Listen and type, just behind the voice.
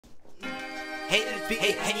Haters be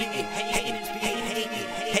hating, haters be hating,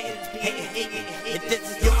 haters be hating. If this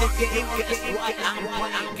is your game, guess what? I'm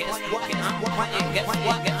playing. Guess what? I'm playing. Guess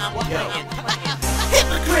what? I'm playing.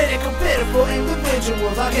 Hypocritical, pitiful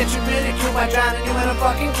individuals. I'll get you ridiculed by drowning you in a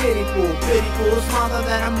fucking kiddie pool. Pity pool, smaller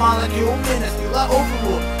than a molecule, minuscule, I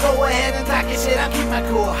overrule. Go ahead and talk your shit, I'll keep my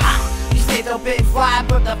cool. Ha! You say the big fly,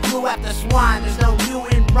 but the flew after swine. There's no you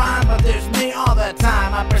in rhyme, but there's me all the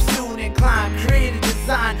time. I pursue and climb, create and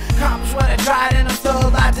design, accomplish what I tried, and I'm still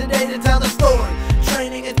alive today to tell the story.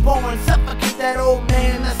 Training is born, suffocate that old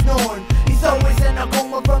man that's snoring. He's always in a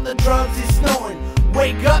coma from the drugs he's snoring.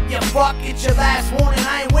 Wake up, you fuck, it's your last warning.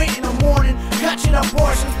 I ain't waiting till morning. Cut you to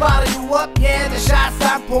portions, bottle you up, yeah, the shots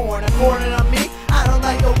start pouring. According to me, I don't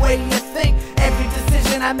like the way you think. Every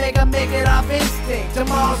decision I make it off instinct.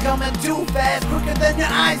 Tomorrow's coming too fast, quicker than your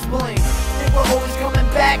eyes blink. Think we're always coming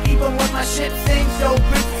back, even when my ship sinks. Yo,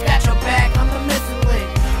 Princess got your back, I'm the missing link.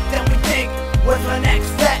 Then we think, what's my next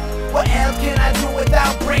step? What else can I do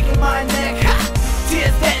without breaking my neck? Ha!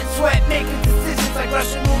 Tears, sweat, and sweat, making decisions like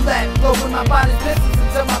Russian roulette. Blowing my body's business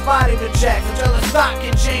until my body rejects. Until the stock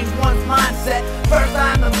can change one's mindset. First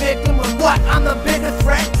I'm the victim, and what? I'm the bigger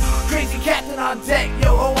threat. Crazy captain on deck,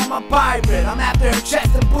 yo ho, I'm a pirate. I'm after her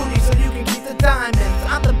chest and booty so you can keep the diamonds.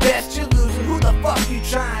 I'm the best, you're losing, who the fuck you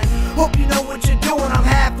trying? Hope you know what you're doing, I'm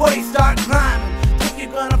halfway, start climbing. Think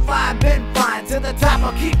you're gonna fly, been fine. To the top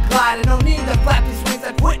I'll keep gliding, don't need to flap these wings,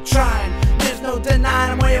 I quit trying. There's no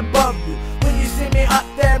denying I'm way above you. When you see me up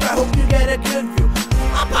there, I hope you get a good view.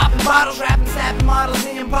 I'm popping bottles, rapping, snapping models,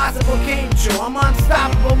 the impossible came true. I'm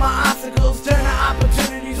unstoppable, my obstacles turn to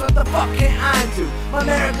opportunities. What the fuck can I do? My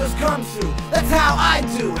miracles come through, that's how I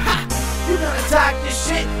do. Ha! You gonna talk your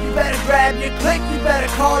shit, you better grab your click. You better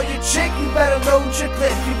call your chick, you better load your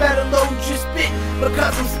clip. You better load your spit,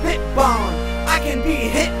 because I'm spitballing. I can be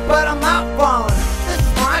hit, but I'm not falling. This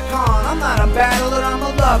is my con, I'm not a battler, I'm a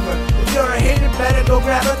lover. If you're a hater, better go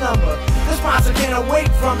grab a number. This monster can't awake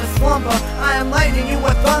from the slumber. I am lightning, you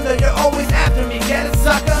with thunder, you're always after me. Get it,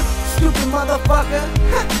 sucker? Stupid motherfucker.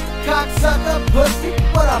 Cocksucker, pussy.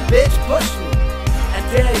 What up, bitch? Push me. I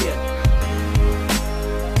dare ya.